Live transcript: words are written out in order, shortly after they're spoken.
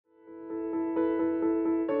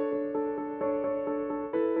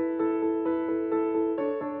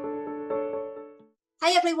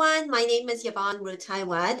Hi everyone, my name is Yvonne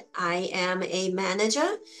Ruathaiwat. I am a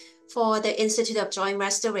manager for the Institute of Joint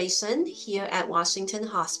Restoration here at Washington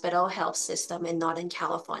Hospital Health System in Northern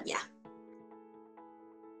California.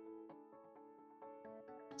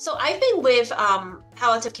 So I've been with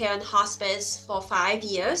palliative care and hospice for 5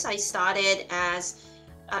 years. I started as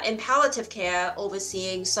in palliative care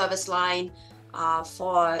overseeing service line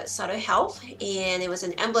for Sutter Health, and it was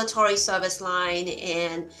an ambulatory service line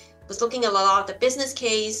and was looking at a lot of the business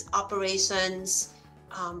case, operations,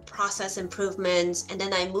 process improvements, and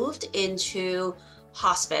then I moved into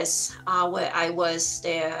hospice where I was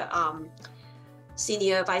their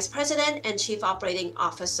Senior Vice President and Chief Operating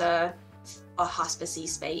Officer for Hospice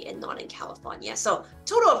East Bay in Northern California. So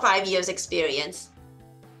total of 5 years experience.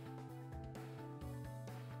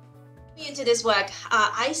 Into this work,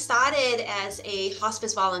 I started as a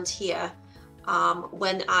hospice volunteer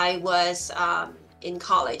when I was in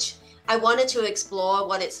college. I wanted to explore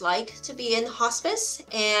what it's like to be in hospice,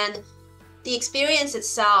 and the experience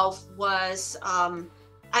itself was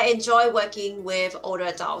I enjoy working with older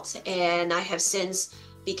adults, and I have since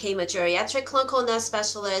became a geriatric clinical nurse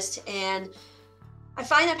specialist. And I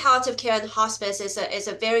find that palliative care and hospice is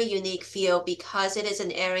a very unique field because it is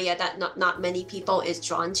an area that not many people is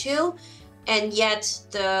drawn to, and yet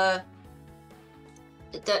the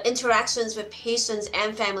interactions with patients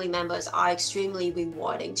and family members are extremely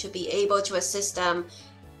rewarding. To be able to assist them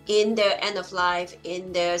in their end of life,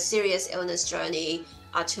 in their serious illness journey,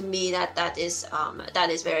 to me that is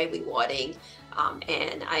very rewarding,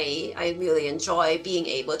 and I really enjoy being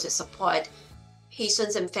able to support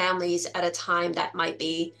patients and families at a time that might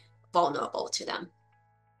be vulnerable to them.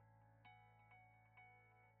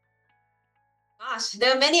 Gosh,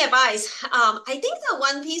 there are many advice. I think the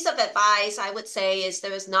one piece of advice I would say is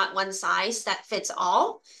there is not one size that fits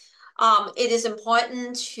all. It is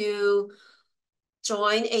important to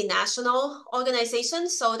join a national organization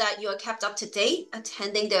so that you are kept up to date,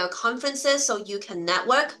 attending their conferences so you can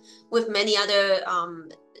network with many other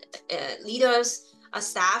leaders,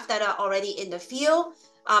 staff that are already in the field.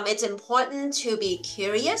 It's important to be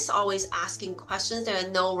curious, always asking questions. There are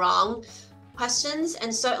no wrong questions.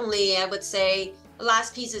 And certainly I would say the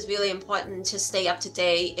last piece is really important, to stay up to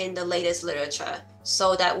date in the latest literature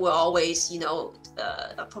so that we're always,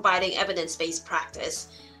 providing evidence-based practice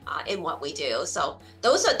in what we do. So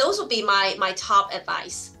those would be my top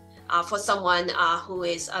advice for someone who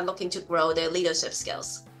is looking to grow their leadership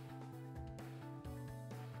skills.